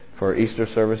for Easter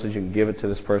services, you can give it to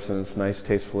this person. It's nice,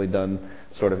 tastefully done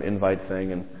sort of invite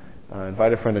thing. And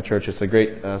invite a friend to church. It's a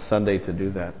great Sunday to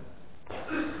do that.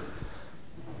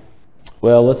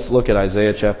 Well, let's look at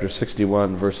Isaiah chapter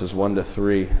 61, verses 1 to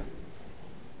 3.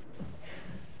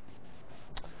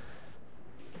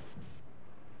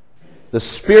 The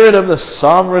Spirit of the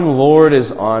Sovereign Lord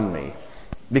is on me,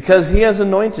 because He has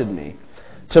anointed me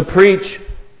to preach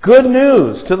good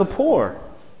news to the poor.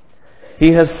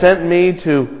 He has sent me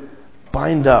to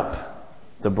bind up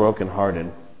the brokenhearted,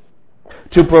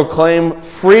 to proclaim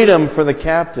freedom for the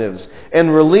captives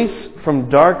and release from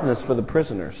darkness for the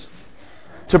prisoners,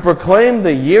 to proclaim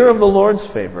the year of the Lord's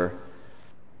favor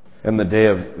and the day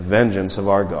of vengeance of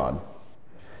our God,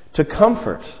 to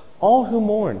comfort all who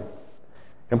mourn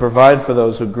and provide for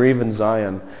those who grieve in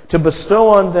Zion, to bestow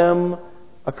on them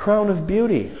a crown of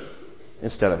beauty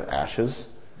instead of ashes,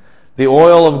 the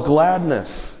oil of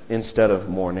gladness instead of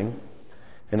mourning,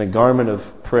 and a garment of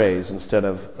praise instead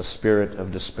of a spirit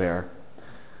of despair.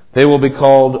 They will be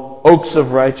called oaks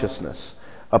of righteousness,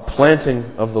 a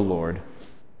planting of the Lord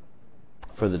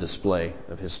for the display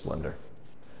of His splendor.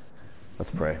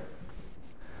 Let's pray.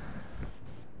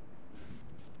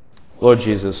 Lord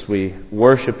Jesus, we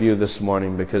worship You this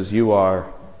morning because You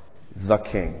are the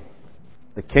King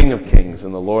of Kings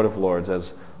and the Lord of Lords,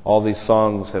 as all these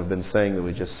songs have been saying that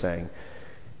we just sang.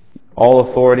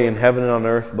 All authority in heaven and on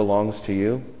earth belongs to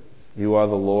You. You are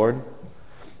the Lord.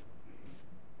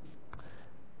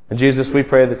 And Jesus, we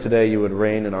pray that today You would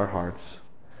reign in our hearts.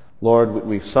 Lord,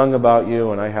 we've sung about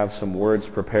You, and I have some words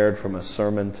prepared from a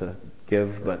sermon to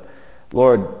give, but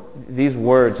Lord, these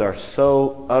words are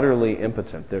so utterly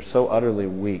impotent. They're so utterly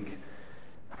weak.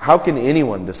 How can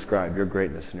anyone describe Your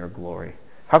greatness and Your glory?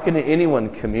 How can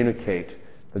anyone communicate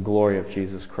the glory of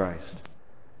Jesus Christ?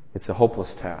 It's a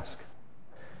hopeless task.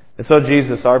 And so,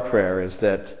 Jesus, our prayer is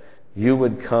that You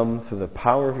would come through the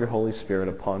power of Your Holy Spirit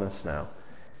upon us now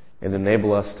and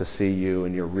enable us to see You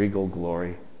in Your regal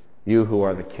glory, You who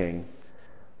are the King.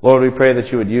 Lord, we pray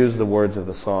that You would use the words of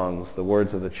the songs, the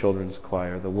words of the children's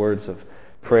choir, the words of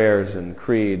prayers and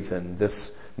creeds and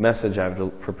this message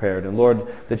I've prepared. And Lord,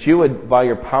 that You would, by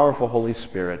Your powerful Holy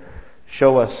Spirit,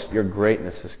 show us Your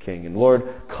greatness as King. And Lord,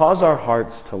 cause our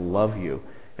hearts to love You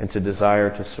and to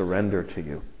desire to surrender to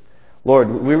You.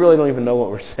 Lord, we really don't even know what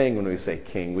we're saying when we say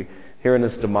King. Here in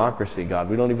this democracy,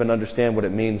 God, we don't even understand what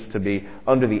it means to be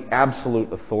under the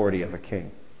absolute authority of a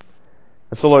king.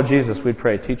 And so, Lord Jesus, we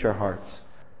pray, teach our hearts.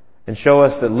 And show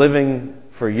us that living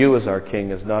for You as our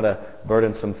King is not a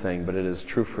burdensome thing, but it is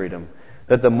true freedom.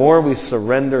 That the more we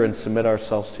surrender and submit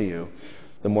ourselves to You,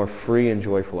 the more free and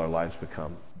joyful our lives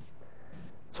become.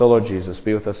 So, Lord Jesus,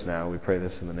 be with us now. We pray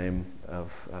this in the name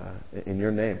of, in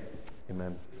Your name.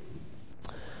 Amen.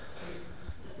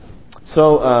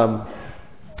 So,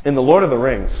 in The Lord of the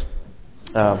Rings,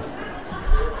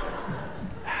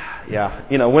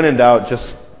 when in doubt,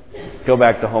 just go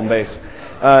back to home base.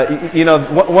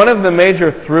 One of the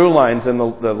major through lines in the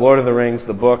Lord of the Rings,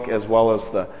 the book, as well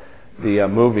as the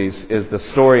movies, is the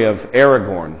story of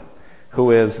Aragorn,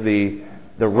 who is the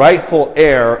rightful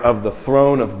heir of the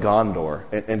throne of Gondor.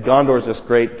 And Gondor is this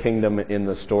great kingdom in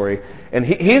the story. And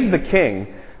he's the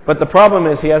king, but the problem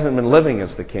is he hasn't been living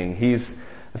as the king.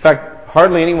 In fact,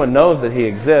 hardly anyone knows that he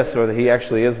exists or that he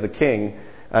actually is the king.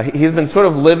 He's been sort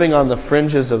of living on the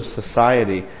fringes of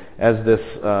society as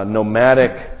this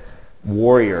nomadic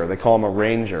warrior. They call him a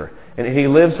ranger. And he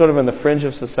lives sort of in the fringe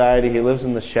of society. He lives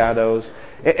in the shadows.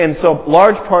 And so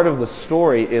large part of the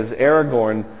story is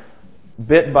Aragorn,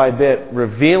 bit by bit,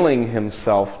 revealing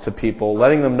himself to people,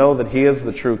 letting them know that he is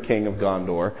the true king of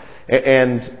Gondor,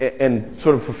 and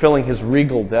sort of fulfilling his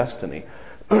regal destiny.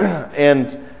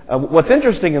 And what's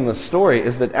interesting in the story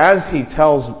is that as he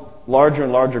tells larger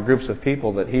and larger groups of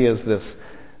people that he is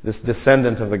this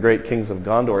descendant of the great kings of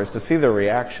Gondor, is to see their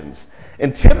reactions.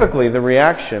 And typically the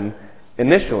reaction,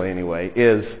 initially anyway,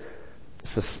 is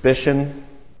suspicion,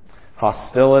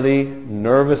 hostility,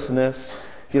 nervousness.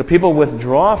 People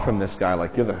withdraw from this guy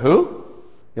like, "You're the who?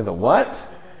 You're the what?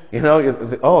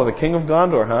 The king of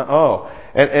Gondor, huh? Oh."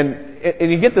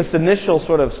 And you get this initial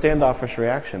sort of standoffish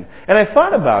reaction. And I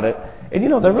thought about it,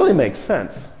 and that really makes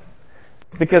sense.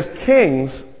 Because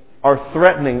kings are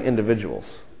threatening individuals.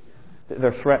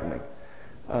 They're threatening.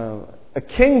 A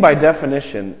king, by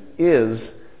definition,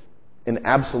 is an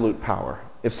absolute power.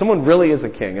 If someone really is a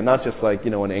king, and not just like,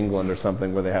 in England or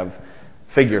something where they have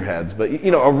figureheads, but,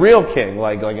 a real king,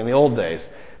 like in the old days,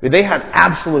 they had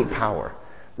absolute power.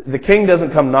 The king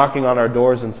doesn't come knocking on our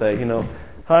doors and say,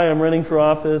 "Hi, I'm running for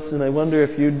office, and I wonder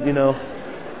if you'd,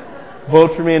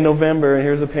 vote for me in November, and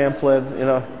here's a pamphlet."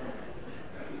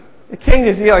 The king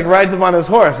he rides him on his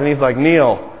horse, and he's like,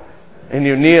 "Kneel." and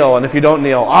you kneel, and if you don't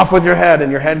kneel, off with your head,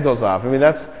 and your head goes off. I mean,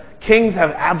 kings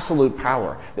have absolute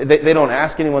power. They don't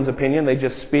ask anyone's opinion, they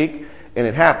just speak, and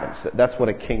it happens. That's what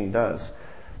a king does.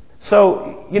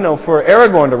 So, for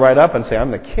Aragorn to ride up and say,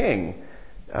 I'm the king,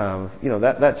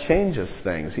 that changes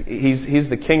things. He's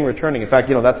the king returning. In fact,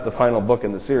 that's the final book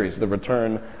in the series, The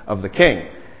Return of the King.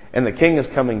 And the king is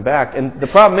coming back. And the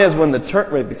problem is when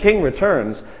the king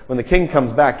returns, when the king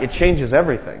comes back, it changes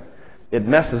everything. It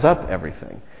messes up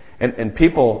everything. And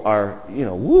people are,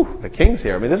 the king's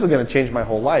here. I mean, this is going to change my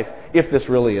whole life if this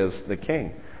really is the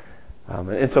king.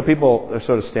 And so people are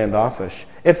sort of standoffish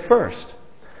at first.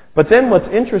 But then what's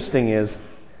interesting is,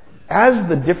 as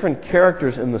the different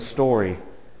characters in the story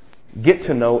get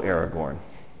to know Aragorn,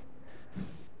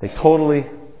 they totally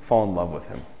fall in love with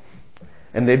him.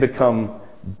 And they become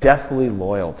deathly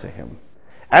loyal to him.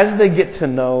 As they get to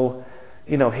know,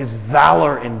 his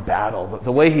valor in battle,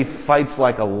 the way he fights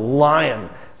like a lion,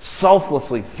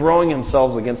 selflessly throwing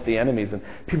himself against the enemies, and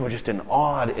people are just in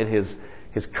awe at his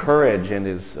courage and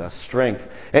his strength.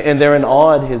 And they're in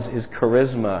awe at his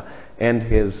charisma and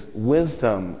his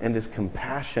wisdom and his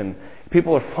compassion.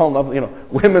 People are falling in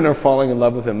love, women are falling in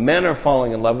love with him, men are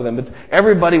falling in love with him.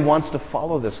 Everybody wants to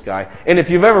follow this guy. And if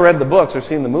you've ever read the books or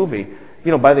seen the movie,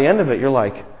 by the end of it, you're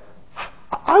like,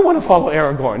 I want to follow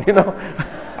Aragorn,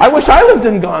 I wish I lived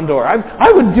in Gondor.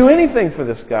 I would do anything for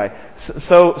this guy.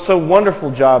 So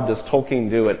wonderful job does Tolkien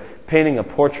do at painting a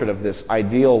portrait of this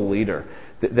ideal leader,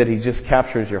 that he just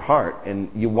captures your heart,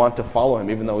 and you want to follow him,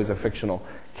 even though he's a fictional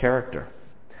character.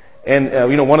 And,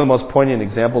 one of the most poignant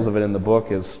examples of it in the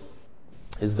book is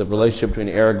the relationship between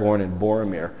Aragorn and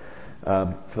Boromir.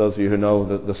 For those of you who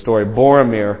know the story,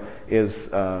 Boromir is...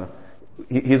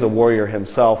 He's a warrior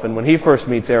himself, and when he first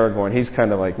meets Aragorn, he's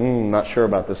kind of like, not sure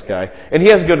about this guy. And he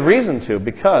has good reason to,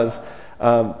 because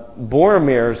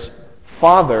Boromir's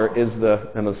father is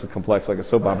and this is complex like a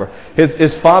soap opera,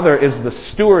 his father is the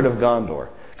steward of Gondor.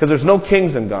 Because there's no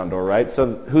kings in Gondor, right?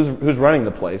 So who's running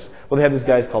the place? Well, they have these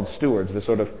guys called stewards. They're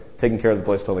sort of taking care of the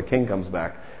place till the king comes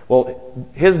back. Well,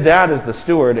 his dad is the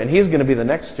steward, and he's going to be the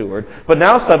next steward. But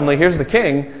now suddenly, here's the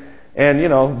king, and,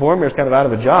 Boromir's kind of out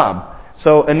of a job.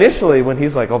 So initially, when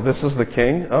he's like, oh, this is the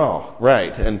king? Oh,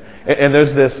 right. And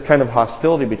there's this kind of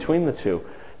hostility between the two.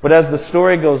 But as the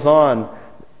story goes on,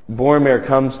 Boromir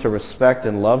comes to respect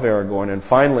and love Aragorn. And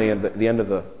finally, at the end of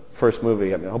the first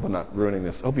movie, I hope I'm not ruining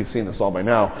this. I hope you've seen this all by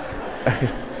now.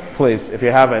 Please, if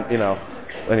you haven't,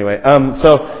 Anyway,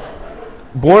 so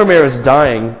Boromir is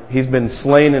dying. He's been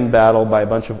slain in battle by a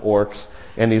bunch of orcs.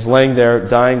 And he's laying there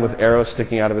dying with arrows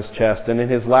sticking out of his chest. And in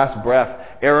his last breath,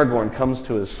 Aragorn comes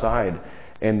to his side.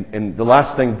 And the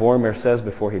last thing Boromir says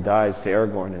before he dies to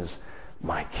Aragorn is,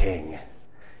 my king.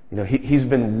 He's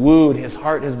been wooed. His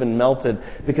heart has been melted.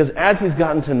 Because as he's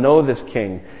gotten to know this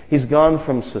king, he's gone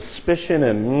from suspicion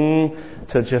and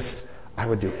to just, I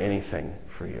would do anything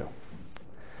for you.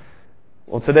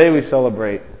 Well, today we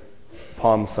celebrate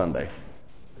Palm Sunday.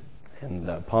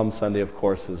 And Palm Sunday, of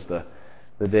course, is the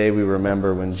day we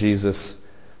remember when Jesus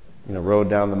rode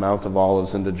down the Mount of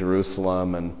Olives into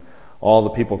Jerusalem, and all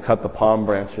the people cut the palm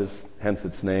branches, hence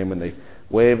its name, and they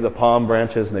waved the palm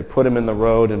branches and they put him in the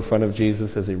road in front of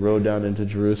Jesus as he rode down into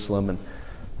Jerusalem, and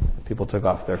people took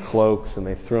off their cloaks and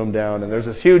they threw him down, and there's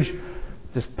this huge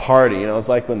party. It's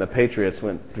like when the Patriots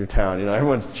went through town.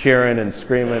 Everyone's cheering and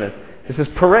screaming, and it's this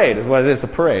parade is what it is, a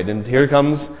parade. And here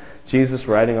comes Jesus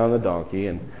riding on the donkey,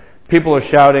 and people are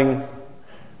shouting,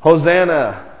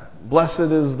 Hosanna! Blessed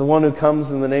is the one who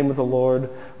comes in the name of the Lord.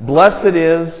 Blessed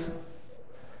is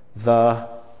the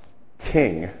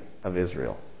King of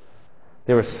Israel.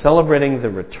 They were celebrating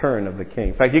the return of the King.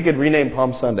 In fact, you could rename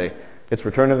Palm Sunday. It's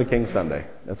Return of the King Sunday.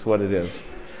 That's what it is.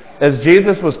 As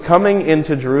Jesus was coming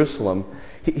into Jerusalem,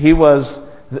 he was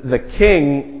the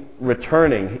King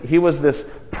returning. He was this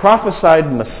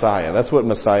prophesied Messiah. That's what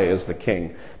Messiah is, the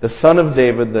King. The son of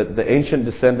David, the ancient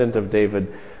descendant of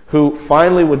David, who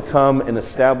finally would come and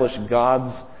establish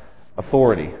God's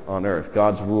authority on earth,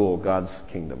 God's rule, God's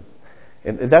kingdom.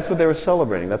 And that's what they were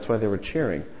celebrating. That's why they were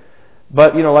cheering.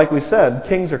 But, like we said,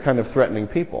 kings are kind of threatening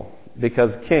people,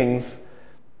 because kings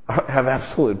have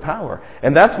absolute power.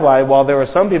 And that's why, while there were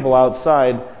some people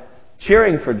outside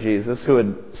cheering for Jesus who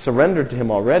had surrendered to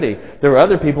him already, there were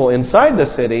other people inside the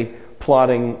city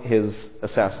plotting his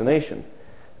assassination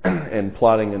and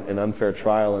plotting an unfair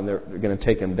trial, and they're going to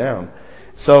take him down.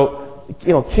 So,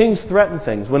 kings threaten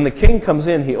things. When the king comes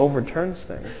in, he overturns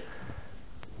things.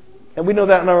 And we know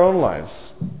that in our own lives.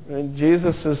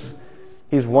 Jesus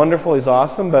he's wonderful, he's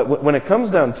awesome, but when it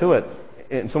comes down to it,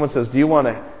 and someone says, do you want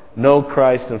to know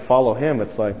Christ and follow him?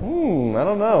 It's like, I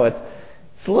don't know.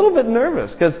 It's a little bit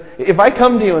nervous, because if I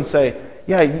come to you and say,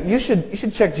 yeah, you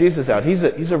should check Jesus out.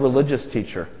 He's a religious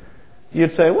teacher.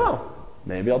 You'd say, well,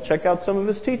 maybe I'll check out some of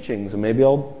his teachings, and maybe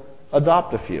I'll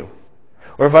adopt a few.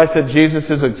 Or if I said Jesus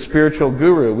is a spiritual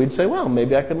guru, we'd say, well,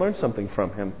 maybe I could learn something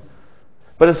from him.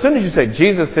 But as soon as you say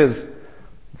Jesus is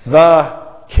the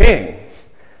King,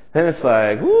 then it's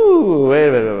like, ooh, wait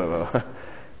a minute.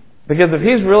 Because if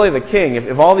he's really the king,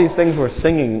 if all these things we're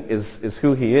singing is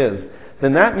who he is,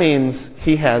 then that means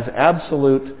he has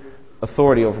absolute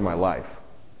authority over my life.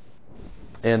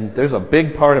 And there's a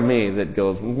big part of me that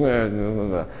goes,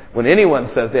 when anyone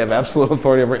says they have absolute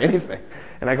authority over anything.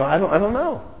 And I go, I don't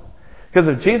know. Because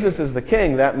if Jesus is the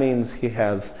king, that means he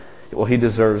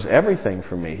deserves everything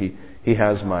from me. He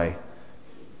has my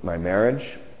marriage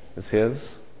is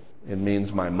his. It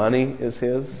means my money is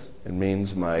his. It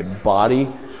means my body,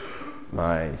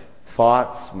 my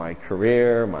thoughts, my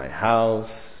career, my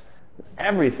house.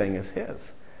 Everything is his.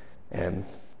 And,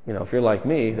 if you're like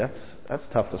me, that's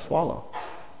tough to swallow.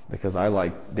 Because I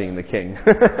like being the king.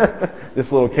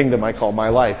 This little kingdom I call my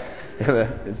life.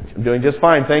 I'm doing just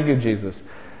fine. Thank you, Jesus.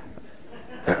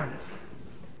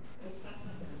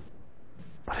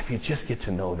 But if you just get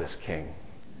to know this king,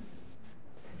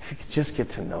 if you could just get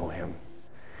to know him,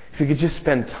 if you could just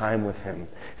spend time with him,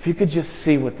 if you could just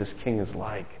see what this king is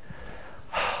like,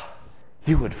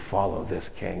 you would follow this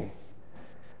king.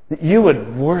 You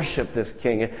would worship this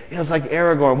king. It's like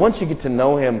Aragorn. Once you get to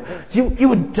know him, you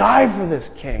would die for this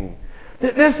king.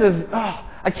 This is,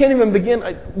 I can't even begin.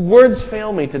 Words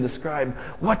fail me to describe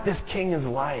what this king is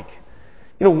like.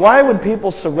 Why would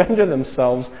people surrender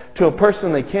themselves to a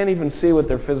person they can't even see with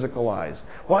their physical eyes?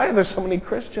 Why are there so many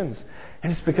Christians?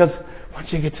 And it's because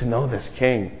once you get to know this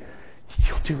king,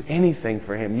 you'll do anything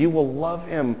for him. You will love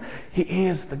him. He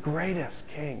is the greatest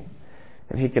king.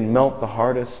 And he can melt the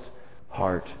hardest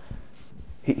heart.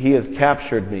 He has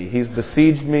captured me. He's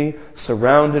besieged me,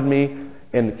 surrounded me,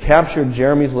 and captured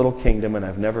Jeramie's little kingdom, and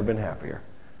I've never been happier.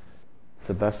 It's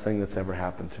the best thing that's ever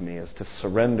happened to me, is to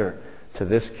surrender to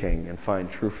this king and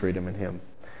find true freedom in him.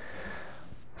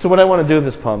 So what I want to do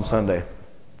this Palm Sunday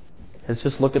is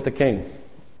just look at the king.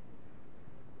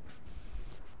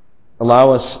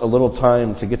 Allow us a little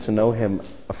time to get to know him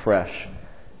afresh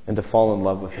and to fall in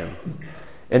love with him.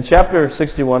 In chapter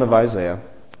 61 of Isaiah,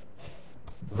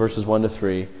 verses 1 to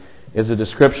 3, is a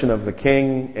description of the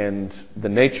king and the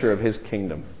nature of his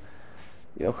kingdom.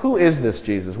 Who is this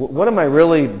Jesus? What am I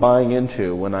really buying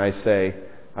into when I say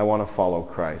I want to follow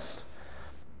Christ?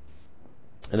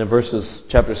 And in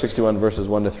chapter 61, verses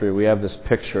 1 to 3, we have this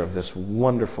picture of this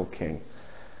wonderful king.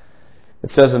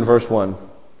 It says in verse 1,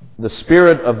 "The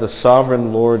Spirit of the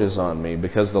sovereign Lord is on me,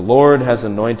 because the Lord has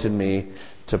anointed me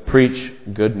to preach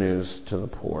good news to the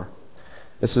poor."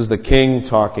 This is the king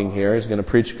talking here. He's going to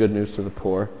preach good news to the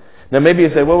poor. Now maybe you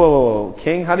say, whoa,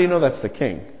 king? How do you know that's the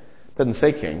king? It doesn't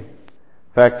say king.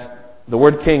 In fact, the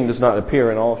word king does not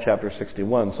appear in all of chapter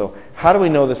 61. So how do we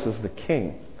know this is the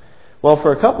king? Well,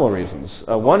 for a couple of reasons.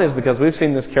 One is because we've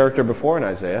seen this character before in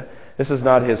Isaiah. This is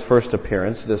not his first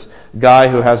appearance. This guy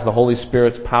who has the Holy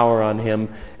Spirit's power on him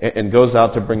and goes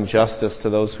out to bring justice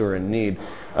to those who are in need.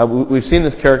 We've seen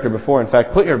this character before. In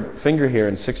fact, put your finger here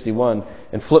in 61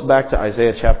 and flip back to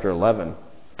Isaiah chapter 11.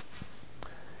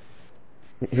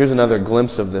 Here's another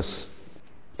glimpse of this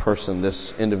person,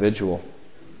 this individual.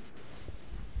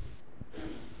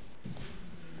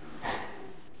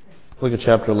 Look at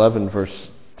chapter 11, verse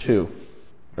 2,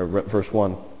 or verse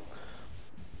 1.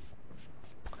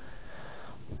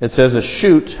 It says, "A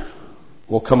shoot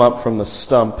will come up from the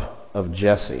stump of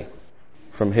Jesse.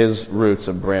 From his roots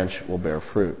a branch will bear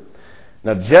fruit."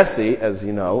 Now Jesse, as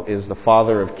you know, is the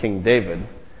father of King David.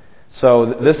 So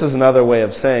this is another way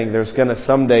of saying there's going to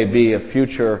someday be a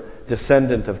future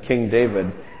descendant of King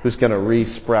David who's going to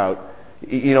re-sprout.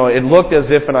 It looked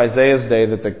as if in Isaiah's day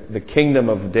that the kingdom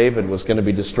of David was going to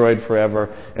be destroyed forever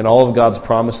and all of God's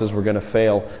promises were going to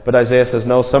fail. But Isaiah says,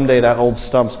 no, someday that old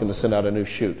stump's going to send out a new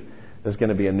shoot. There's going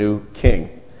to be a new king,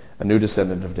 a new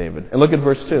descendant of David. And look at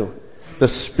verse 2. "The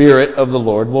Spirit of the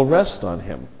Lord will rest on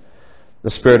him. The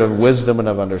Spirit of wisdom and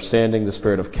of understanding, the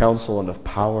Spirit of counsel and of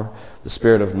power, the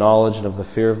Spirit of knowledge and of the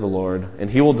fear of the Lord, and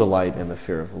he will delight in the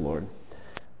fear of the Lord."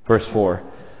 Verse 4.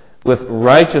 "With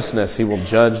righteousness he will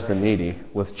judge the needy.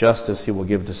 With justice he will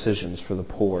give decisions for the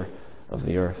poor of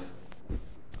the earth."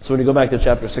 So when you go back to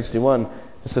chapter 61,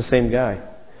 it's the same guy.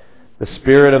 "The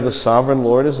Spirit of the sovereign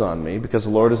Lord is on me, because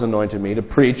the Lord has anointed me to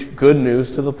preach good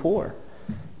news to the poor."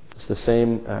 It's the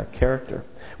same character.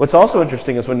 What's also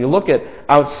interesting is when you look at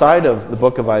outside of the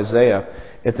book of Isaiah,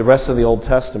 at the rest of the Old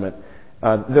Testament,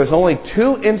 there's only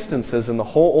 2 instances in the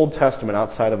whole Old Testament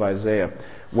outside of Isaiah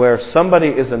where somebody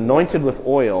is anointed with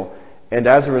oil and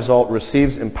as a result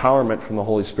receives empowerment from the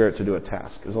Holy Spirit to do a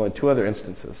task. There's only two other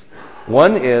instances.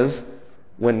 One is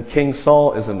when King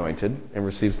Saul is anointed and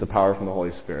receives the power from the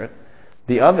Holy Spirit.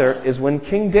 The other is when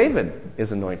King David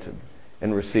is anointed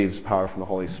and receives power from the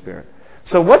Holy Spirit.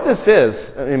 So what this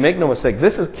is, I mean, make no mistake,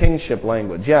 this is kingship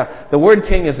language. Yeah, the word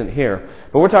king isn't here,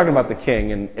 but we're talking about the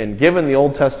king, and given the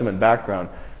Old Testament background,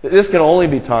 this can only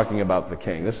be talking about the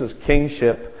king. This is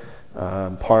kingship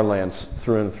parlance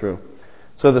through and through.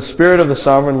 So the Spirit of the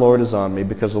Sovereign Lord is on me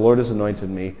because the Lord has anointed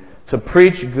me to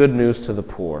preach good news to the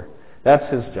poor. That's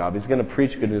his job. He's going to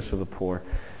preach good news to the poor.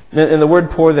 And the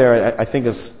word poor there, I think,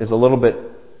 is a little bit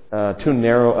too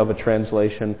narrow of a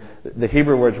translation. The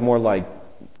Hebrew word is more like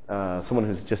someone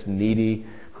who's just needy,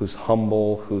 who's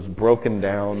humble, who's broken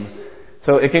down.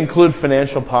 So it can include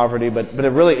financial poverty, but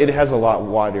it has a lot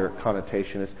wider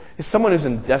connotation. It's someone who's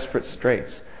in desperate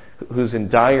straits, who's in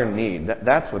dire need.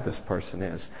 That's what this person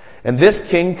is. And this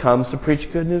king comes to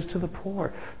preach good news to the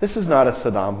poor. This is not a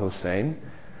Saddam Hussein.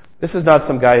 This is not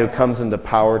some guy who comes into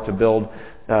power to build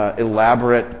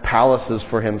elaborate palaces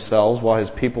for himself while his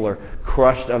people are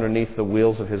crushed underneath the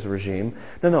wheels of his regime.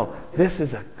 No. This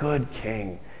is a good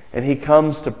king. And he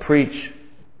comes to preach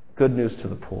good news to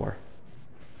the poor.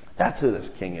 That's who this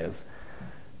king is.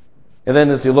 And then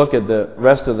as you look at the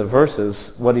rest of the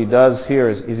verses, what he does here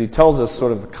is he tells us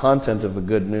sort of the content of the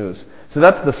good news. So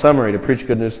that's the summary, to preach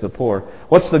good news to the poor.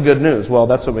 What's the good news? Well,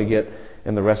 that's what we get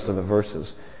in the rest of the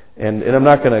verses. And I'm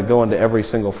not going to go into every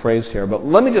single phrase here, but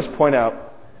let me just point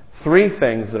out three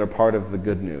things that are part of the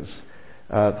good news.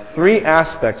 Three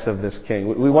aspects of this king.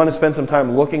 We want to spend some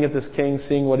time looking at this king,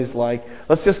 seeing what he's like.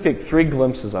 Let's just get three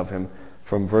glimpses of him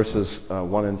from verses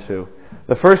 1 and 2.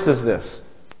 The first is this.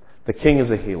 The king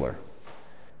is a healer.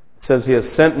 It says, he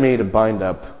has sent me to bind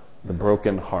up the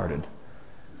brokenhearted.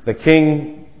 The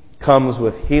king comes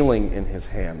with healing in his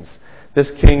hands.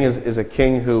 This king is a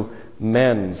king who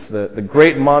mends. The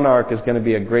great monarch is going to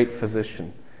be a great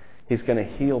physician. He's going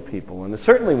to heal people. And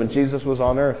certainly when Jesus was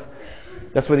on earth,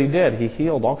 that's what he did. He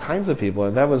healed all kinds of people.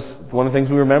 And that was one of the things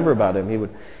we remember about him. He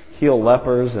would heal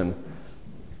lepers, and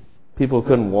people who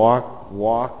couldn't walk,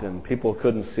 walked, and people who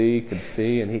couldn't see, could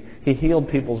see. And he healed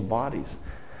people's bodies.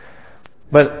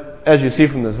 But as you see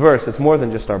from this verse, it's more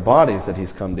than just our bodies that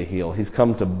he's come to heal. He's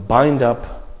come to bind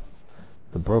up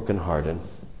the brokenhearted.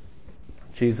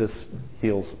 Jesus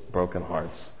heals broken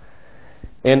hearts.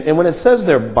 And when it says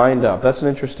there, bind up, that's an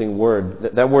interesting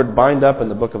word. That word bind up in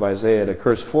the book of Isaiah, it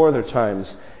occurs 4 other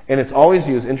times, and it's always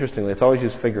used, interestingly, it's always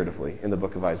used figuratively in the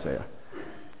book of Isaiah.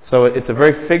 So it's a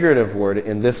very figurative word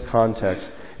in this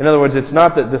context. In other words, it's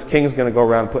not that this king's going to go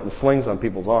around putting slings on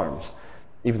people's arms,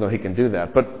 even though he can do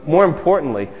that. But more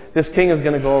importantly, this king is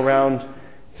going to go around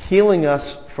healing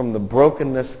us from the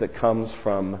brokenness that comes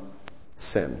from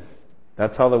sin.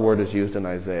 That's how the word is used in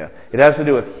Isaiah. It has to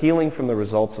do with healing from the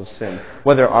results of sin.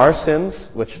 Whether our sins,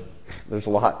 which there's a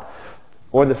lot,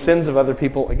 or the sins of other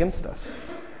people against us.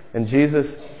 And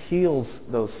Jesus heals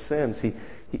those sins.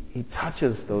 He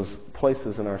touches those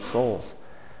places in our souls.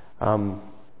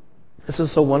 This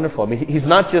is so wonderful. I mean, he's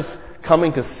not just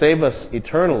coming to save us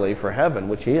eternally for heaven,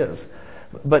 which he is.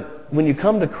 But when you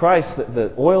come to Christ,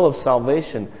 the oil of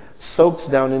salvation soaks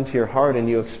down into your heart and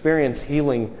you experience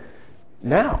healing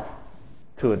now.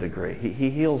 To a degree. He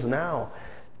heals now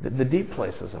the deep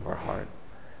places of our heart.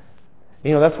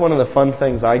 You know, that's one of the fun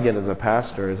things I get as a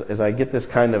pastor is I get this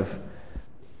kind of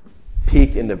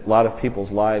peek into a lot of people's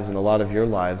lives and a lot of your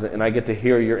lives, and I get to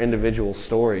hear your individual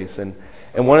stories. And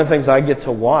one of the things I get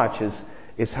to watch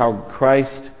is how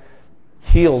Christ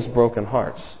heals broken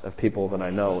hearts of people that I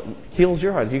know. Heals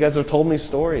your heart. You guys have told me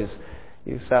stories.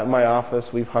 You've sat in my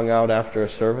office, we've hung out after a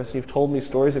service, and you've told me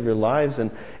stories of your lives, and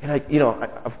I,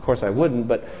 of course I wouldn't,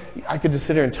 but I could just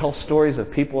sit here and tell stories of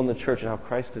people in the church and how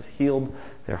Christ has healed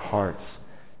their hearts,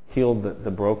 healed the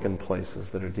broken places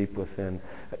that are deep within.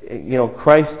 You know,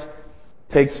 Christ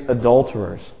takes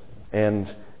adulterers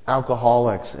and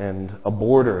alcoholics and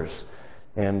aborters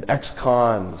and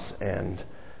ex-cons and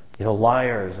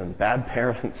liars and bad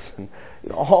parents and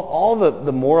all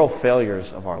the moral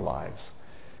failures of our lives.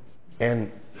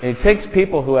 And he takes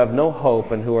people who have no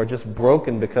hope and who are just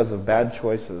broken because of bad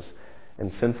choices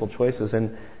and sinful choices,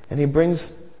 and he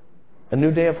brings a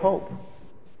new day of hope.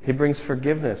 He brings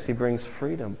forgiveness. He brings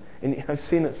freedom. And I've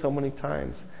seen it so many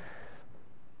times.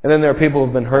 And then there are people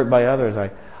who've been hurt by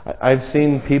others. I've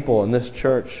seen people in this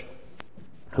church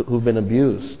who've been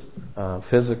abused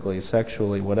physically,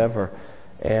 sexually, whatever.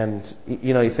 And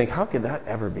you think, how could that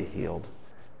ever be healed?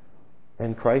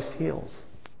 And Christ heals.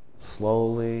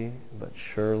 Slowly but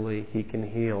surely, he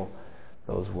can heal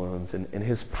those wounds. And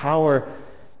his power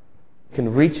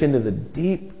can reach into the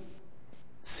deep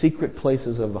secret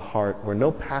places of the heart where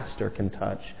no pastor can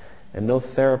touch, and no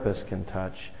therapist can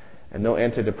touch, and no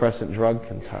antidepressant drug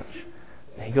can touch.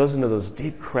 And he goes into those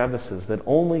deep crevices that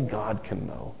only God can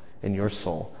know in your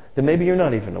soul, that maybe you're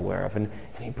not even aware of, and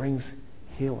he brings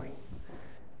healing.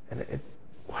 And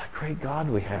what a great God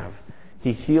we have.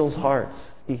 He heals hearts.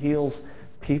 He heals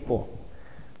people.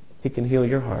 He can heal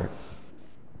your heart.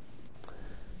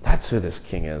 That's who this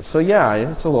king is. So yeah,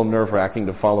 it's a little nerve-wracking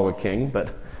to follow a king, but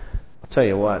I'll tell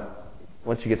you what,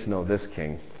 once you get to know this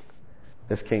king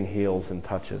heals and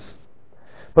touches.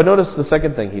 But notice the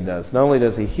second thing he does. Not only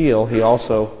does he heal, he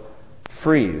also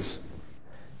frees.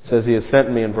 It says he has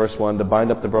sent me in verse 1 to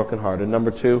bind up the brokenhearted.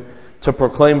 Number 2, to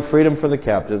proclaim freedom for the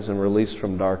captives and release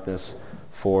from darkness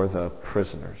for the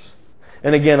prisoners.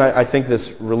 And again, I think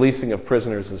this releasing of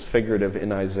prisoners is figurative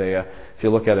in Isaiah, if you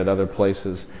look at it other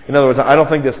places. In other words, I don't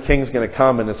think this king's going to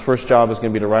come and his first job is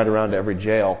going to be to ride around to every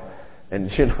jail and,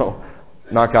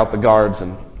 knock out the guards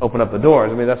and open up the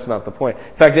doors. I mean, that's not the point.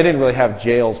 In fact, they didn't really have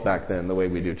jails back then the way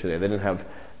we do today. They didn't have,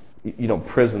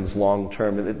 prisons long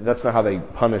term. That's not how they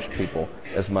punished people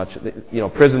as much.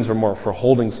 Prisons were more for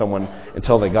holding someone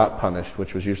until they got punished,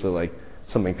 which was usually like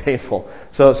something painful.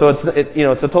 So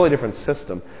it's a totally different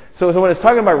system. So when it's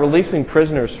talking about releasing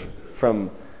prisoners from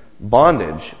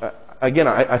bondage, again,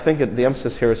 I think the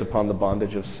emphasis here is upon the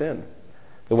bondage of sin,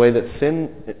 the way that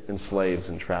sin enslaves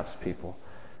and traps people.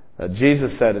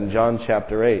 Jesus said in John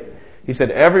chapter 8, he said,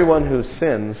 everyone who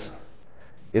sins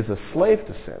is a slave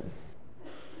to sin.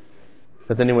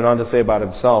 But then he went on to say about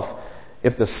himself,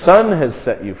 if the Son has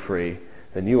set you free,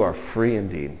 then you are free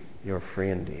indeed. You are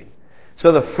free indeed.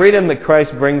 So the freedom that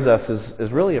Christ brings us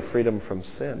is really a freedom from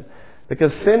sin.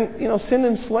 Because sin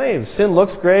enslaves. Sin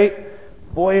looks great.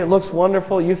 Boy, it looks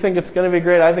wonderful. You think it's going to be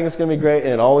great. I think it's going to be great.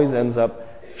 And it always ends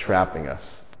up trapping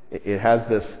us. It has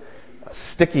this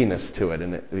stickiness to it,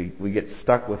 and we get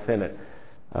stuck within it.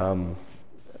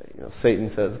 Satan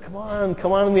says, come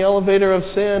on in the elevator of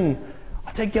sin.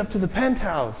 I'll take you up to the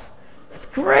penthouse. It's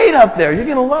great up there. You're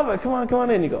going to love it. Come on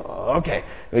in. You go, oh, okay.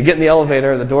 And we get in the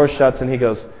elevator, the door shuts, and he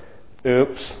goes,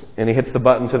 oops, and he hits the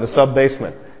button to the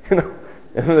sub-basement.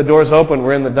 And when the door's open,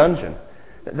 we're in the dungeon.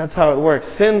 That's how it works.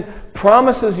 Sin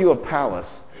promises you a palace,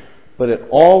 but it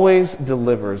always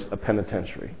delivers a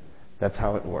penitentiary. That's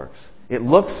how it works. It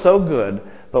looks so good,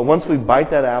 but once we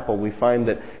bite that apple, we find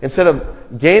that instead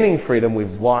of gaining freedom,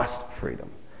 we've lost freedom.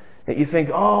 And you think,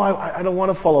 I don't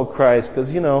want to follow Christ because,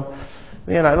 I don't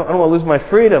want to lose my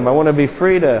freedom. I want to be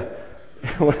free to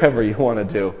whatever you want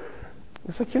to do.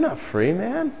 It's like, you're not free,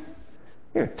 man.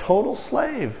 You're a total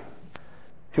slave.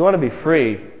 If you want to be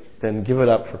free, then give it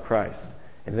up for Christ.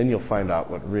 And then you'll find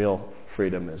out what real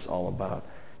freedom is all about.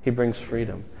 He brings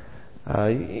freedom.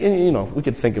 We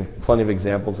could think of plenty of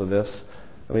examples of this.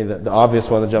 I mean, the obvious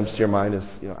one that jumps to your mind is,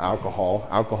 alcohol.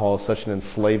 Alcohol is such an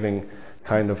enslaving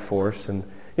kind of force. And,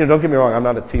 don't get me wrong, I'm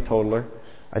not a teetotaler.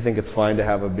 I think it's fine to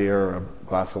have a beer or a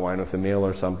glass of wine with a meal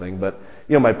or something. But,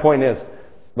 my point is,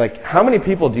 how many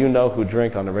people do you know who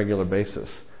drink on a regular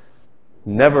basis,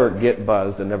 never get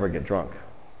buzzed and never get drunk?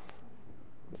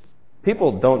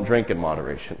 People don't drink in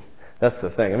moderation. That's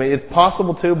the thing. I mean, it's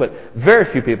possible to, but very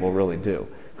few people really do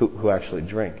who actually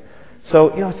drink. So,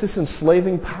 it's this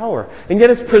enslaving power. And yet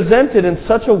it's presented in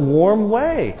such a warm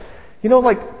way. Come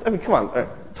on,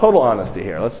 total honesty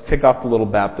here. Let's kick off the little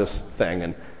Baptist thing.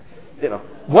 And,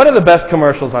 what are the best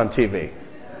commercials on TV?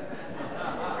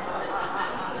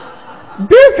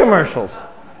 Beer commercials.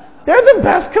 They're the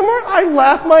best commercials. I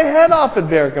laugh my head off at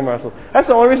beer commercials. That's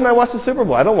the only reason I watch the Super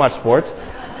Bowl. I don't watch sports.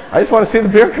 I just want to see the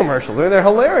beer commercials. They're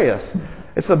hilarious.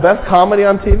 It's the best comedy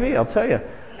on TV, I'll tell you.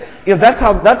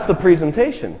 That's the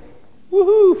presentation.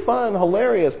 Woohoo, fun,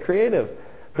 hilarious, creative.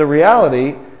 The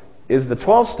reality is the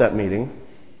 12-step meeting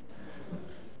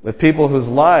with people whose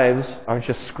lives are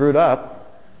just screwed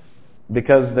up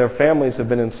because their families have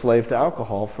been enslaved to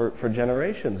alcohol for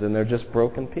generations, and they're just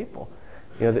broken people.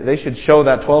 They should show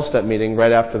that 12-step meeting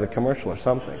right after the commercial or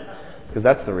something, because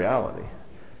that's the reality.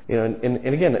 And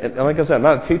again, like I said, I'm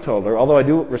not a teetotaler, although I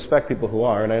do respect people who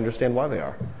are, and I understand why they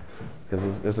are.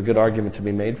 Because there's a good argument to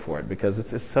be made for it, because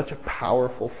it's such a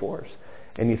powerful force.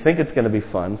 And you think it's going to be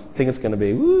fun, think it's going to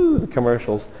be, the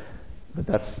commercials, but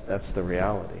that's the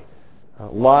reality.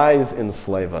 Lies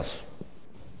enslave us.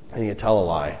 And you tell a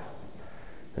lie.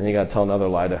 And you got to tell another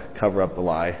lie to cover up the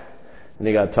lie. And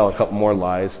you got to tell a couple more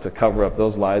lies to cover up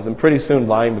those lies. And pretty soon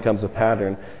lying becomes a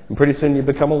pattern. And pretty soon you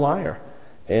become a liar.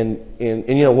 And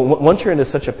once you're into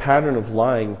such a pattern of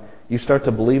lying, you start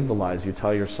to believe the lies you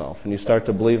tell yourself, and you start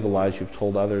to believe the lies you've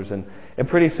told others, and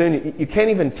pretty soon you can't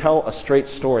even tell a straight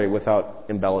story without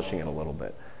embellishing it a little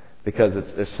bit. because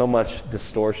there's so much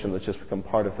distortion that's just become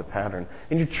part of the pattern.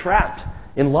 And you're trapped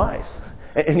in lies.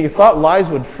 And you thought lies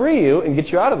would free you and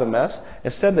get you out of the mess.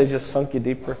 Instead, they just sunk you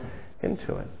deeper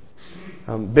into it.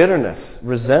 Bitterness,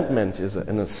 resentment is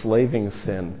an enslaving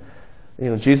sin.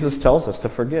 Jesus tells us to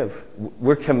forgive.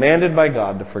 We're commanded by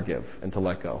God to forgive and to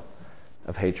let go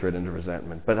of hatred and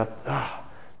resentment. But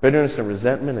bitterness and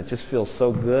resentment, it just feels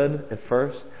so good at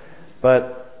first.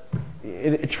 But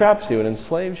it traps you and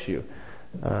enslaves you.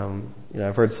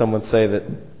 I've heard someone say that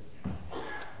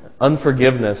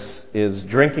unforgiveness is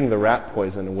drinking the rat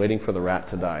poison and waiting for the rat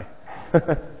to die.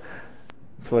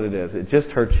 That's what it is. It just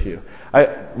hurts you.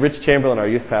 Rich Chamberlain, our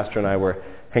youth pastor, and I were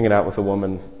hanging out with a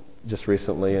woman just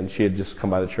recently, and she had just come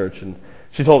by the church, and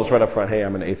she told us right up front, "Hey,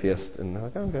 I'm an atheist." And I'm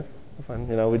like, "Oh, okay, fine."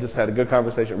 We just had a good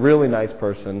conversation. Really nice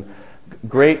person,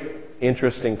 great,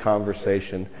 interesting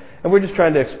conversation, and we're just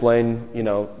trying to explain,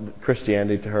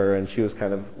 Christianity to her, and she was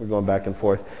we're going back and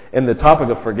forth, and the topic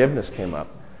of forgiveness came up.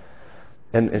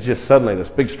 And it's just suddenly this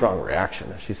big, strong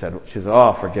reaction. She said,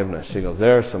 "Oh, forgiveness." She goes,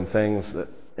 "There are some things that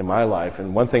in my life,"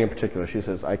 and one thing in particular, she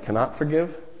says, "I cannot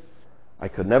forgive, I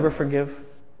could never forgive,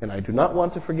 and I do not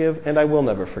want to forgive, and I will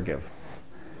never forgive."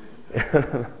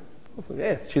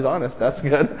 Yeah, she's honest. That's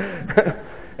good.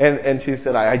 and she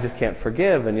said, I just can't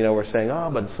forgive. And, we're saying, "Oh,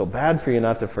 but it's so bad for you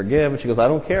not to forgive." And she goes, "I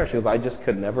don't care." She goes, "I just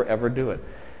could never, ever do it."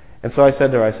 And so I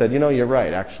said to her, "You're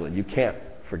right, actually. You can't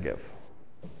forgive.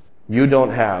 You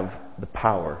don't have the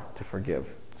power to forgive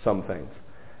some things.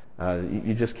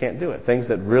 You just can't do it. Things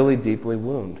that really deeply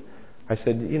wound." I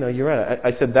said, "You're right."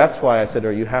 I said, "That's why," I said,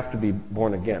 "or you have to be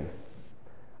born again."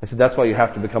 I said, "That's why you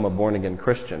have to become a born-again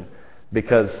Christian."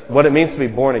 Because what it means to be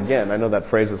born again, I know that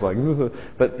phrase is like,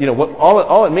 but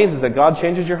all it means is that God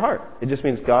changes your heart. It just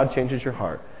means God changes your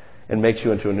heart and makes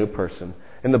you into a new person.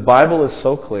 And the Bible is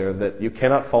so clear that you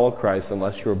cannot follow Christ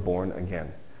unless you're born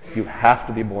again. You have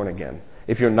to be born again.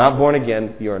 If you're not born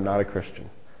again, you are not a Christian.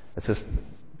 It's just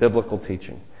biblical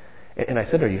teaching. And I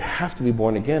said to her, you have to be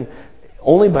born again.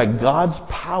 Only by God's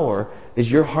power is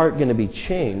your heart going to be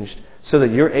changed so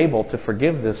that you're able to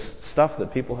forgive this stuff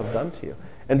that people have done to you.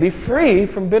 And be free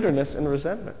from bitterness and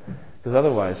resentment. Because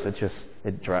otherwise,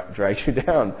 it drags you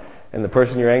down. And the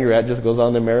person you're angry at just goes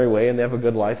on their merry way and they have a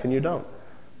good life and you don't.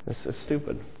 It's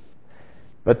stupid.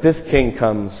 But this King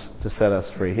comes to set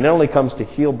us free. He not only comes to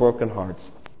heal broken hearts,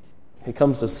 He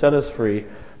comes to set us free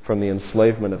from the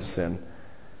enslavement of sin.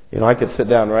 I could sit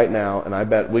down right now and I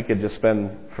bet we could just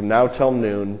spend from now till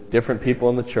noon, different people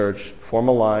in the church, form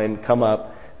a line, come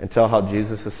up and tell how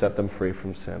Jesus has set them free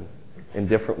from sin in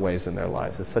different ways in their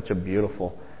lives. It's such a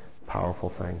beautiful, powerful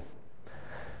thing.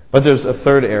 But there's a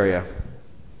third area,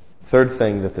 third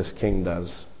thing that this King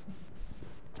does.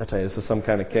 I tell you, this is some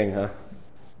kind of king, huh?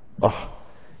 Oh,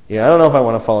 yeah, I don't know if I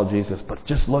want to follow Jesus, but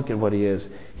just look at what He is.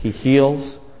 He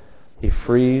heals, He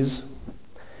frees,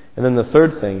 and then the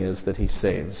third thing is that He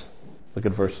saves. Look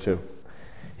at verse 2.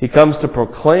 He comes to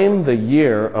proclaim the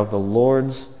year of the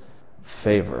Lord's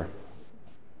favor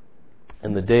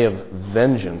and the day of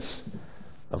vengeance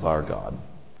of our God.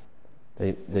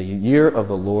 The year of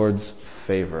the Lord's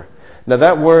favor. Now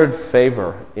that word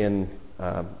favor in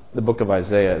the book of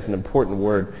Isaiah is an important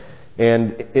word,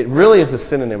 and it really is a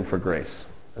synonym for grace,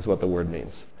 is what the word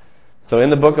means. So in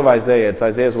the book of Isaiah, it's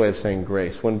Isaiah's way of saying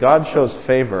grace. When God shows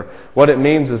favor, what it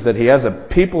means is that He has a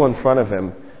people in front of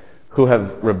Him who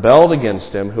have rebelled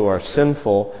against Him, who are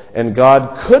sinful, and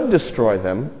God could destroy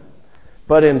them,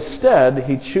 but instead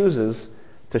He chooses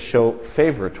to show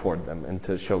favor toward them and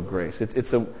to show grace.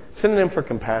 It's a synonym for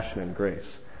compassion and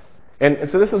grace. And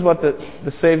so this is what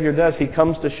the Savior does. He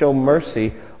comes to show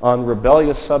mercy on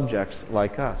rebellious subjects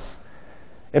like us.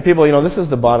 And people, this is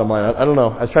the bottom line. I don't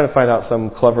know. I was trying to find out some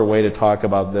clever way to talk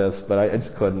about this, but I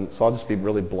just couldn't. So I'll just be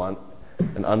really blunt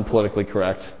and unpolitically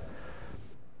correct.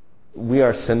 We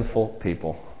are sinful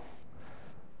people.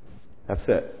 That's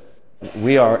it.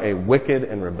 We are a wicked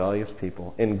and rebellious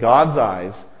people. In God's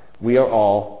eyes, we are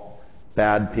all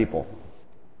bad people.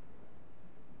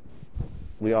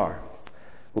 We are.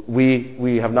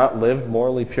 We have not lived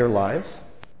morally pure lives,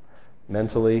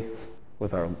 mentally,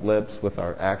 with our lips, with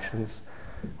our actions.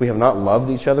 We have not loved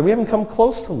each other. We haven't come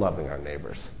close to loving our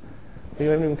neighbors. We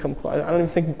haven't even come close.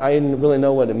 I didn't really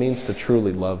know what it means to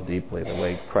truly love deeply the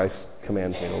way Christ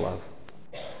commands me to love.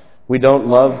 We don't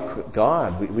love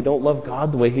God. We don't love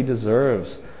God the way He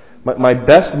deserves. My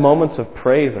best moments of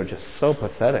praise are just so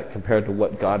pathetic compared to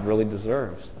what God really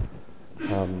deserves.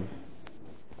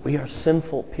 We are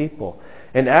sinful people.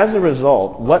 And as a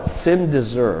result, what sin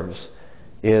deserves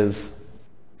is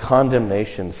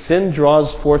condemnation. Sin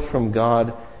draws forth from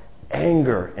God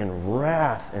anger and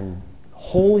wrath and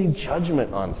holy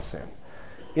judgment on sin.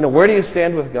 where do you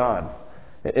stand with God?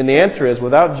 And the answer is,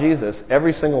 without Jesus,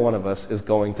 every single one of us is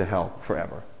going to hell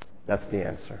forever. That's the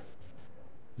answer.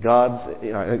 God's,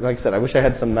 like I said, I wish I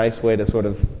had some nice way to sort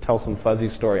of tell some fuzzy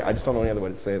story. I just don't know any other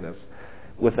way to say this.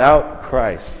 Without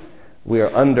Christ, we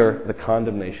are under the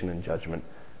condemnation and judgment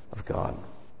of God.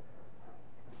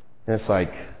 And it's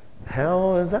like,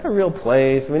 hell, is that a real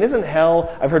place? I mean, isn't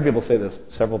hell, I've heard people say this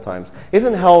several times,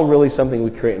 isn't hell really something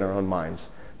we create in our own minds?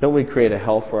 Don't we create a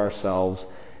hell for ourselves?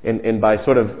 And by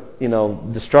sort of,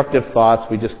 destructive thoughts,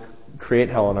 we just create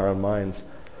hell in our own minds.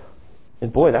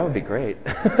 And boy, that would be great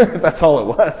if that's all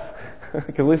it was.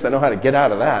 Because at least I know how to get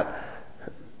out of that.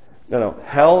 No.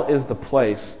 Hell is the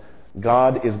place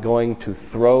God is going to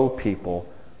throw people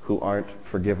who aren't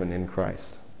forgiven in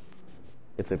Christ.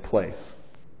 It's a place.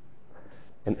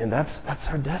 And that's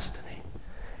our destiny.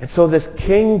 And so this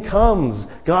king comes.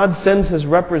 God sends his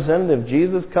representative.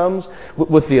 Jesus comes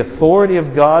with the authority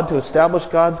of God to establish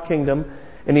God's kingdom.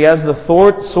 And he has the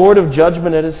sword of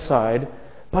judgment at his side.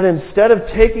 But instead of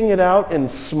taking it out and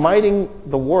smiting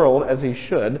the world as he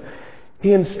should,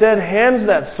 he instead hands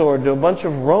that sword to a bunch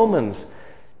of Romans.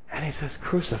 And he says,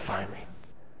 crucify me.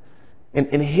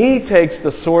 And he takes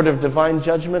the sword of divine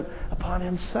judgment upon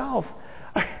himself.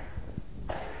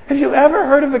 Have you ever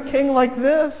heard of a king like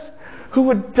this? Who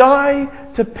would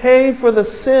die to pay for the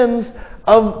sins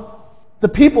of the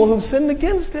people who've sinned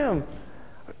against him?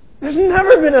 There's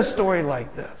never been a story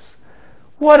like this.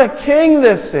 What a king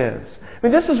this is. I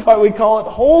mean, this is why we call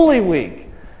it Holy Week.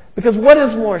 Because what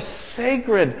is more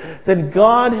sacred than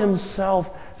God himself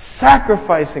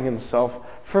sacrificing himself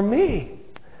for me?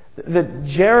 That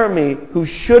Jeramie, who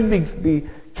should be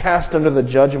cast under the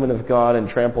judgment of God and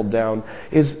trampled down,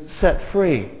 is set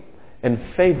free and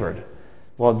favored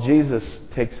while Jesus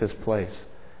takes his place.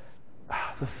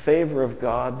 The favor of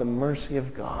God, the mercy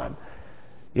of God.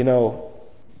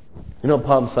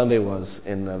 Palm Sunday was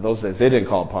in those days. They didn't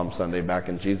call it Palm Sunday back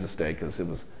in Jesus' day because it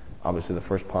was obviously the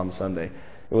first Palm Sunday.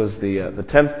 It was the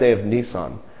 10th day of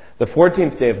Nisan. The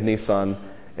 14th day of Nisan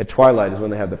at twilight is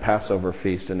when they had the Passover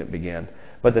feast and it began.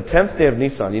 But the 10th day of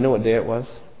Nisan, you know what day it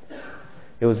was?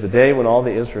 It was the day when all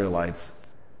the Israelites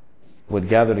would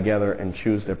gather together and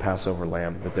choose their Passover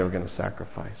lamb that they were going to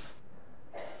sacrifice.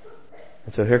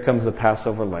 And so here comes the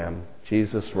Passover lamb,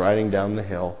 Jesus riding down the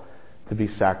hill to be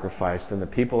sacrificed, and the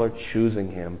people are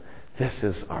choosing him. This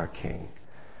is our King.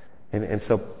 And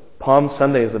so Palm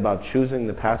Sunday is about choosing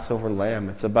the Passover lamb.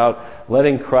 It's about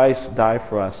letting Christ die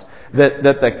for us. That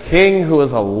the King who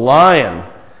is a lion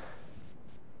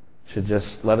should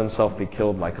just let himself be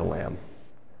killed like a lamb.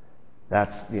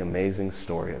 That's the amazing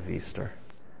story of Easter.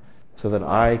 So that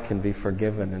I can be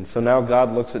forgiven. And so now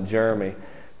God looks at Jeramie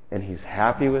and he's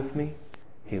happy with me.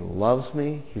 He loves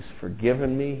me. He's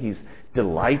forgiven me. He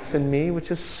delights in me, which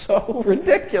is so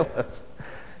ridiculous.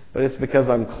 But it's because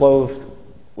I'm clothed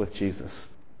with Jesus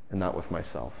and not with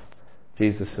myself.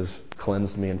 Jesus has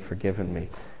cleansed me and forgiven me. And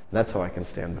that's how I can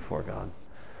stand before God.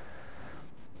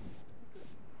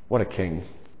 What a king.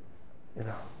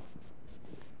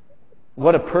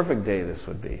 What a perfect day this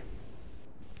would be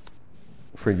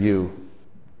for you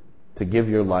to give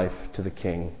your life to the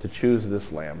King, to choose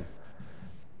this lamb.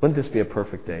 Wouldn't this be a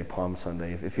perfect day, Palm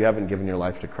Sunday, if you haven't given your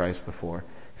life to Christ before?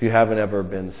 If you haven't ever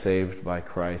been saved by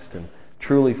Christ and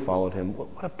truly followed him,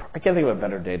 I can't think of a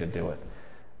better day to do it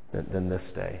than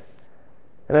this day.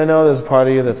 And I know there's a part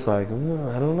of you that's like, I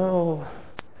don't know.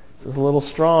 This is a little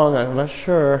strong. I'm not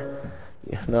sure.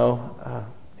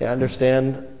 I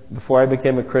understand. Before I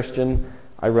became a Christian,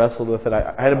 I wrestled with it.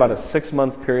 I had about a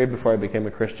 6-month period before I became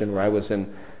a Christian where I was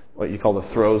in what you call the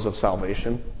throes of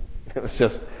salvation. It was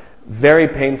just very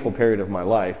painful period of my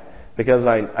life because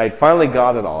I finally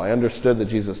got it all. I understood that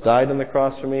Jesus died on the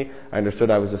cross for me. I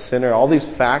understood I was a sinner. All these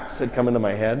facts had come into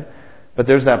my head. But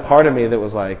there's that part of me that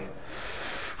was like,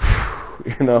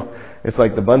 it's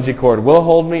like the bungee cord will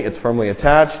hold me. It's firmly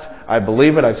attached. I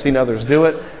believe it. I've seen others do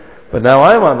it. But now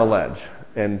I'm on the ledge.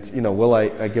 And, will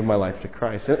I give my life to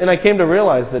Christ? And I came to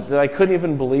realize that I couldn't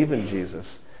even believe in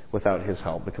Jesus without his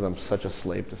help because I'm such a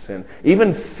slave to sin.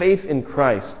 Even faith in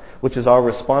Christ, which is our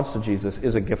response to Jesus,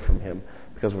 is a gift from him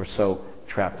because we're so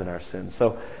trapped in our sin.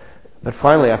 But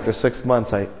finally, after 6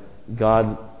 months,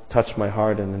 God touched my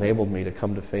heart and enabled me to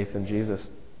come to faith in Jesus.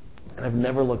 And I've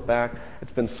never looked back.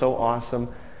 It's been so awesome.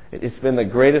 It's been the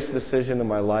greatest decision in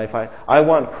my life. I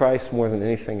want Christ more than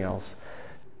anything else.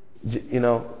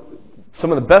 Some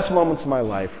of the best moments of my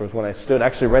life was when I stood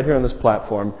actually right here on this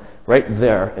platform, right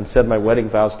there, and said my wedding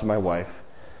vows to my wife.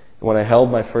 And when I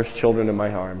held my first children in my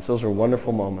arms. Those are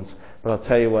wonderful moments. But I'll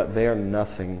tell you what, they are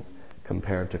nothing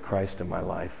compared to Christ in my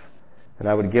life. And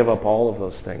I would give up all of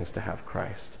those things to have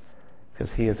Christ.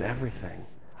 Because he is everything.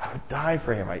 I would die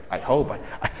for him. I hope.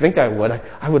 I think I would.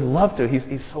 I would love to.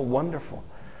 He's so wonderful.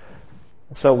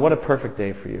 So what a perfect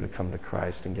day for you to come to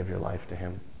Christ and give your life to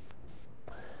him.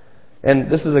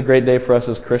 And this is a great day for us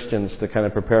as Christians to kind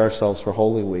of prepare ourselves for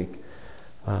Holy Week.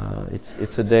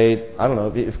 It's a day, I don't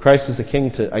know, if Christ is the King,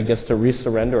 to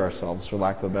resurrender ourselves, for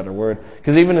lack of a better word.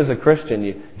 Because even as a Christian,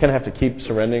 you kind of have to keep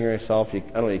surrendering yourself. You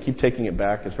keep taking it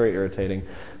back. It's very irritating.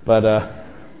 But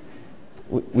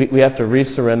we have to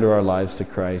resurrender our lives to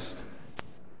Christ.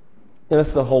 And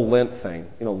that's the whole Lent thing.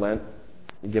 Lent,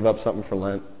 you give up something for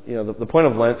Lent. The point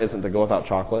of Lent isn't to go without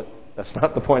chocolate. That's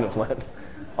not the point of Lent.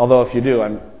 Although if you do,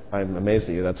 I'm amazed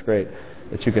at you. That's great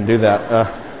that you can do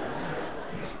that.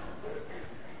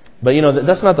 But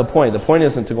that's not the point. The point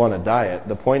isn't to go on a diet.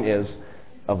 The point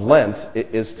of Lent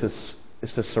is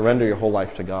to surrender your whole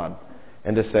life to God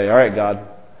and to say, all right, God,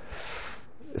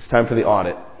 it's time for the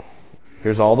audit.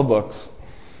 Here's all the books.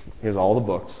 Here's all the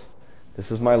books.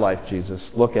 This is my life,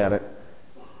 Jesus. Look at it.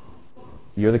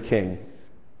 You're the King.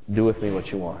 Do with me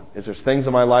what you want. Is there things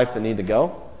in my life that need to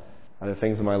go? Are there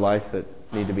things in my life that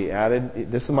need to be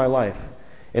added? This is my life.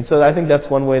 And so I think that's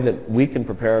one way that we can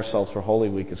prepare ourselves for Holy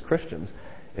Week as Christians,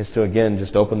 is to, again,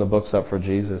 just open the books up for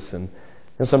Jesus. And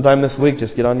sometime this week,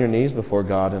 just get on your knees before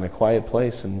God in a quiet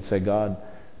place and say, God,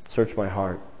 search my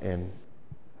heart and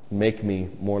make me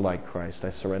more like Christ. I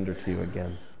surrender to you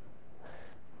again.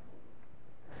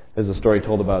 There's a story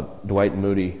told about Dwight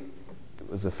Moody. It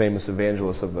was a famous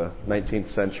evangelist of the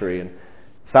 19th century, and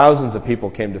thousands of people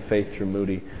came to faith through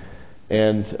Moody.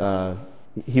 And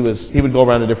he would go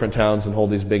around to different towns and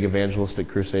hold these big evangelistic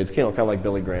crusades, kind of like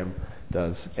Billy Graham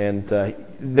does. And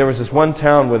there was this one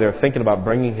town where they were thinking about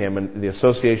bringing him, and the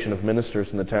association of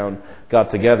ministers in the town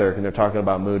got together, and they're talking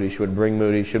about Moody. Should we bring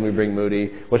Moody? Shouldn't we bring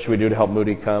Moody? What should we do to help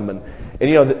Moody come? And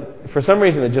for some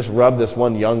reason, it just rubbed this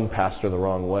one young pastor the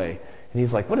wrong way. And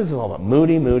he's like, what is it all about?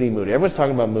 Moody, Moody, Moody. Everyone's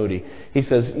talking about Moody. He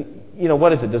says,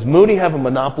 what is it? Does Moody have a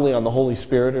monopoly on the Holy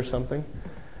Spirit or something?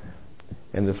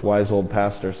 And this wise old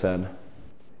pastor said,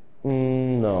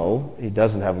 no, he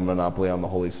doesn't have a monopoly on the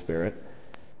Holy Spirit.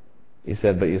 He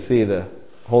said, but you see, the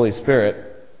Holy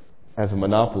Spirit has a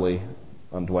monopoly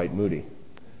on Dwight Moody,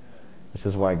 which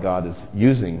is why God is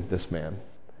using this man.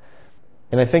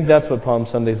 And I think that's what Palm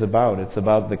Sunday is about. It's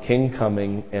about the King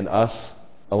coming and us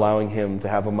allowing him to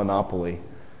have a monopoly,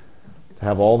 to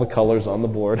have all the colors on the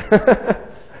board,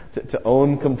 to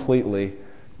own completely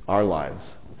our lives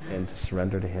and to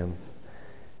surrender to him.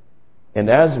 And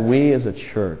as we as a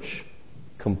church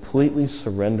completely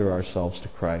surrender ourselves to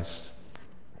Christ,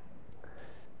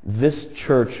 this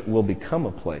church will become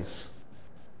a place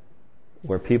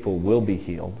where people will be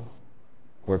healed,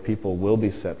 where people will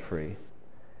be set free,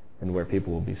 and where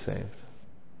people will be saved.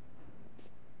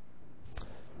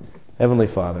 Heavenly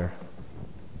Father,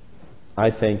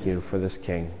 I thank you for this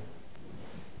King.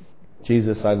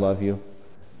 Jesus, I love you.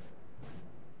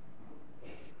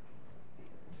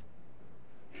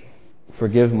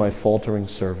 Forgive my faltering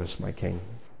service, my King.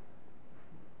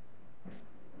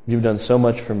 You've done so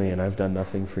much for me, and I've done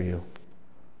nothing for you.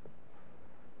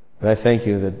 But I thank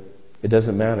you that it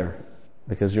doesn't matter,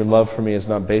 because your love for me is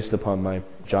not based upon my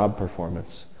job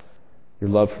performance.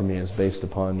 Your love for me is based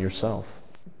upon yourself.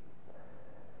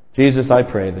 Jesus, I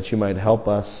pray that you might help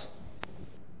us,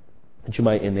 that you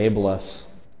might enable us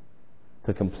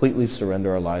to completely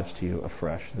surrender our lives to you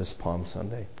afresh this Palm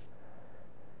Sunday.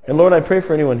 And Lord, I pray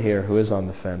for anyone here who is on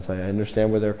the fence. I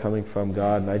understand where they're coming from,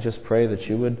 God, and I just pray that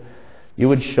you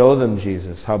would show them,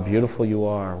 Jesus, how beautiful you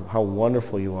are, how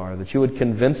wonderful you are, that you would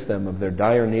convince them of their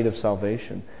dire need of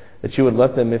salvation, that you would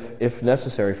let them, if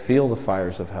necessary, feel the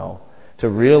fires of hell, to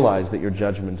realize that your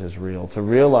judgment is real, to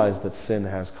realize that sin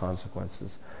has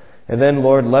consequences. And then,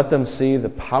 Lord, let them see the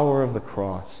power of the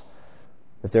cross,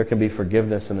 that there can be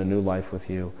forgiveness and a new life with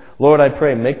you. Lord, I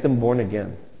pray, make them born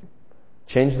again.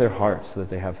 Change their hearts so that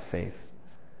they have faith.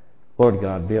 Lord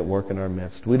God, be at work in our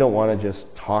midst. We don't want to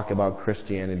just talk about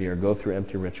Christianity or go through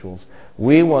empty rituals.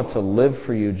 We want to live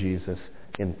for you, Jesus,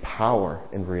 in power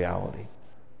and reality.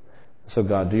 So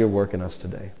God, do your work in us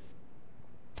today.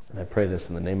 And I pray this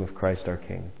in the name of Christ our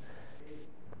King.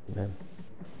 Amen.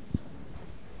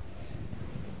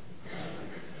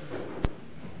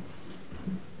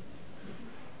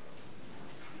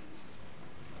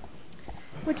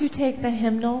 Would you take the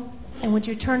hymnal and would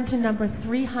you turn to number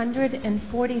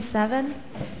 347?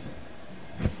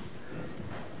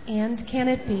 And can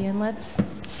it be? And let's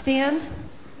stand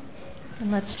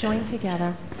and let's join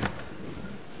together.